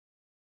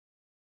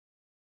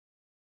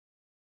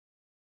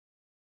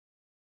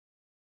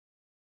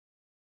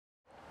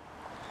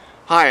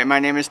Hi, my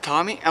name is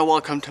Tommy and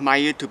welcome to my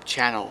YouTube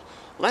channel.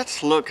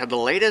 Let's look at the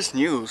latest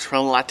news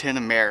from Latin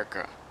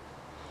America.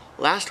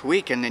 Last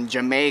weekend in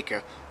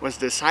Jamaica was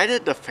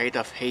decided the fate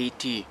of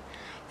Haiti.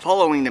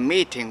 Following the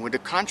meeting with the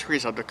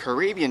countries of the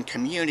Caribbean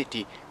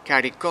community,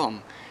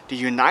 CARICOM, the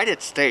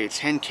United States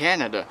and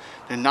Canada,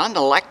 the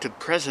non-elected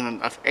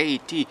president of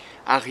Haiti,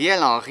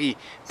 Ariel Henry,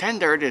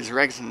 tendered his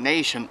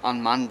resignation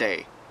on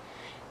Monday.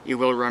 He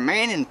will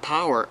remain in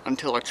power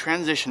until a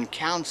transition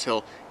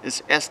council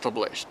is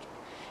established.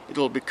 It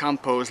will be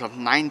composed of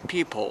 9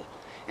 people,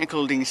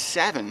 including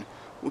 7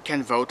 who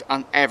can vote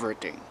on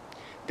everything.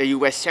 The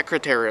U.S.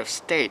 Secretary of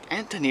State,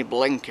 Antony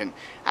Blinken,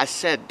 has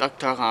said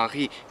Dr.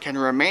 Henry can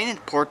remain in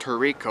Puerto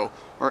Rico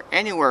or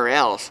anywhere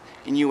else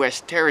in U.S.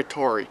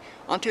 territory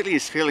until he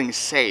is feeling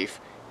safe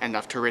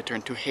enough to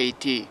return to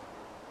Haiti.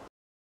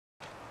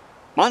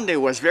 Monday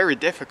was very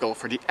difficult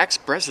for the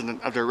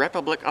ex-president of the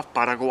Republic of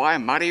Paraguay,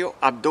 Mario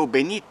Abdo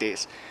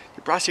Benitez.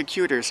 The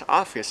prosecutor's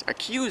office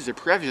accused the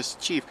previous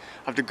chief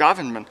of the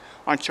government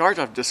on charge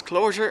of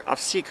disclosure of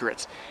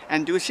secrets,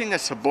 inducing a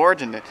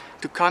subordinate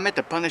to commit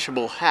a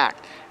punishable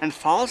act, and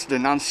false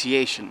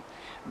denunciation.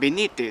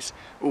 Benitez,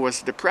 who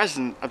was the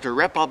president of the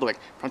Republic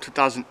from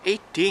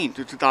 2018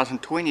 to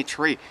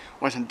 2023,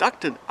 was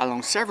inducted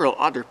along several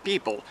other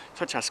people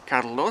such as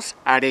Carlos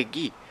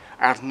Aregui,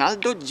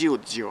 Arnaldo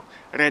Giuggio,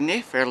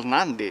 René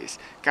Fernandez,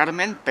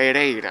 Carmen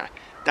Pereira,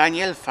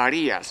 Daniel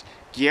Farias,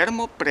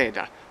 Guillermo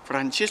Preda,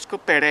 Francisco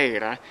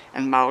Pereira,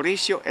 and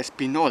Mauricio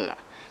Espinola.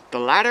 The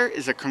latter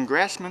is a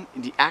congressman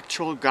in the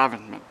actual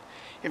government.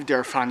 If they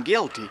are found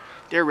guilty,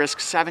 they risk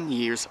 7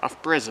 years of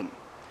prison.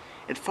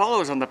 It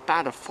follows on the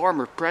path of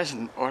former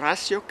President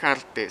Horacio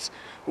Cartes,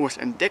 who was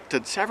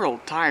indicted several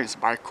times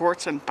by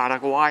courts in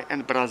Paraguay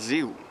and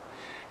Brazil.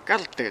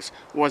 Cartes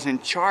was in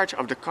charge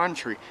of the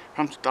country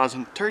from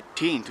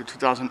 2013 to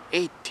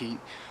 2018,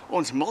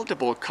 owns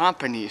multiple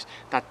companies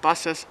that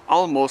possess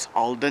almost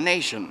all the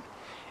nation.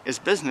 His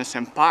business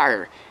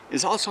empire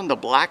is also on the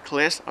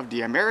blacklist of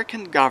the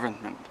American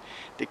government.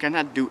 They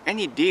cannot do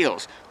any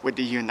deals with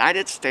the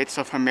United States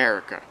of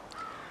America.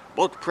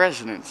 Both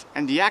presidents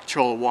and the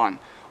actual one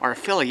are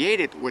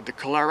affiliated with the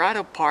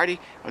Colorado Party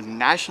of the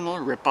National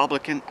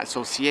Republican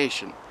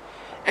Association.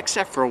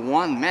 Except for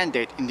one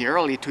mandate in the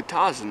early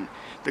 2000s,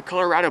 the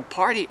Colorado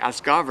Party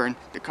has governed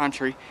the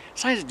country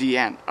since the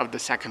end of the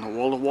Second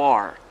World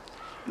War.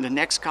 In the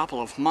next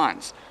couple of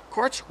months,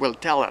 courts will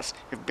tell us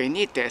if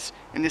Benitez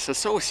and his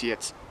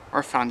associates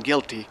are found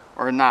guilty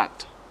or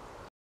not.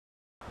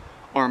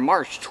 On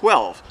March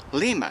 12,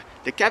 Lima,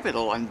 the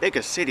capital and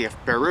biggest city of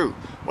Peru,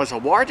 was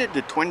awarded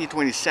the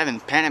 2027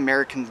 Pan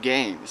American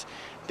Games.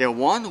 They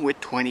won with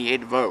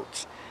 28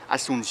 votes.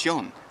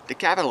 Asunción, the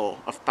capital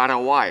of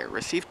Paraguay,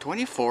 received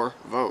 24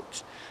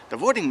 votes. The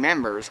voting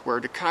members were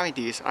the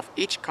committees of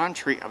each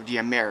country of the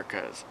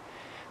Americas.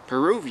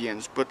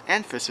 Peruvians put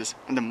emphasis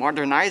on the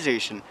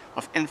modernization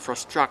of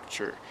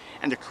infrastructure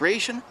and the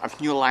creation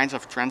of new lines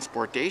of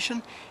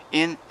transportation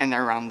in and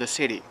around the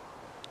city.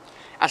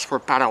 As for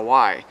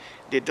Paraguay,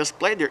 they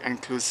displayed their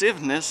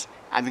inclusiveness,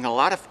 having a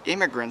lot of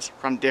immigrants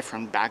from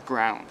different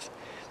backgrounds.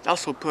 They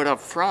also put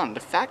up front the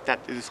fact that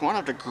it is one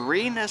of the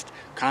greenest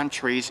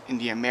countries in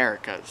the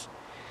Americas.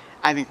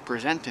 Having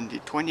presented the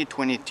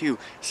 2022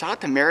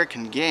 South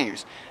American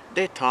Games,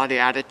 they thought they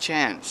had a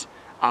chance.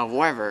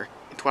 However,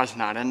 it was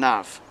not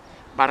enough.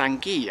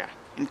 Barranquilla,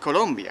 in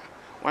Colombia,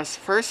 was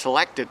first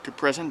selected to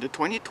present the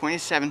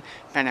 2027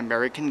 Pan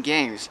American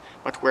Games,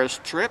 but were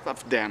stripped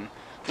of them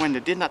when they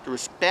did not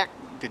respect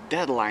the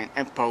deadline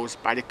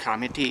imposed by the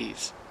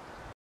committees.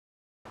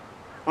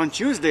 On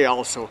Tuesday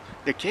also,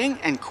 the King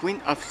and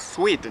Queen of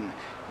Sweden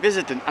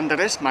visited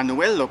Andrés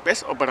Manuel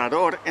López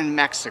Obrador in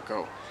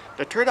Mexico.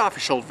 The third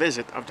official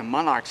visit of the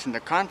monarchs in the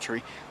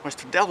country was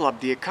to develop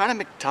the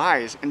economic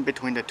ties in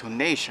between the two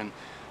nations,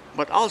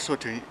 but also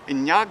to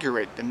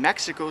inaugurate the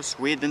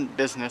Mexico-Sweden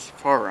Business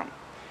Forum.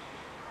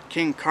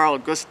 King Carl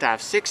Gustaf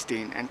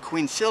XVI and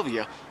Queen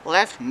Sylvia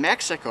left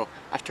Mexico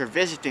after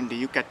visiting the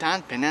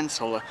Yucatan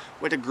Peninsula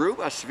with a group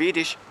of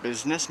Swedish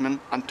businessmen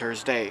on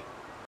Thursday.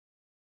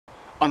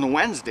 On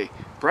Wednesday,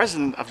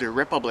 President of the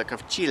Republic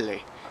of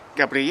Chile,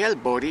 Gabriel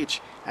Boric,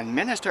 and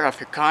Minister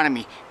of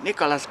Economy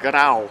Nicolás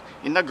Grau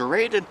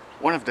inaugurated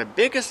one of the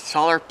biggest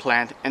solar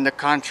plants in the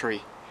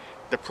country.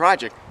 The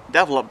project,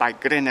 developed by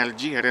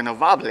Grenergy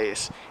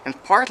Renovables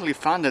and partly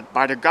funded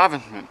by the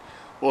government,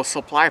 will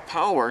supply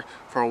power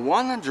for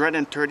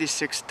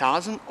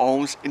 136,000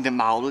 homes in the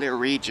Maule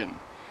region.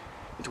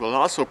 It will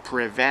also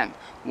prevent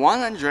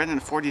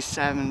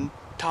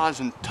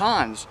 147,000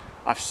 tons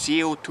of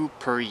CO2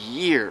 per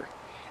year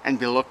and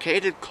be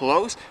located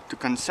close to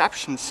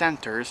consumption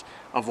centers,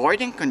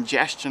 avoiding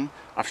congestion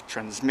of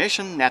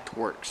transmission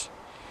networks.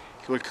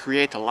 It will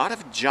create a lot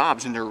of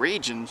jobs in the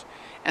regions,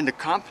 and the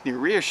company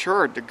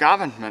reassured the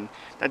government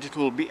that it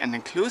will be an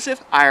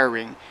inclusive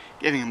hiring,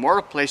 giving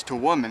more place to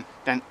women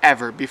than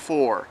ever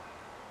before.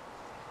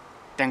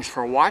 Thanks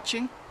for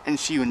watching, and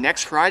see you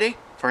next Friday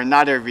for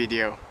another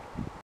video.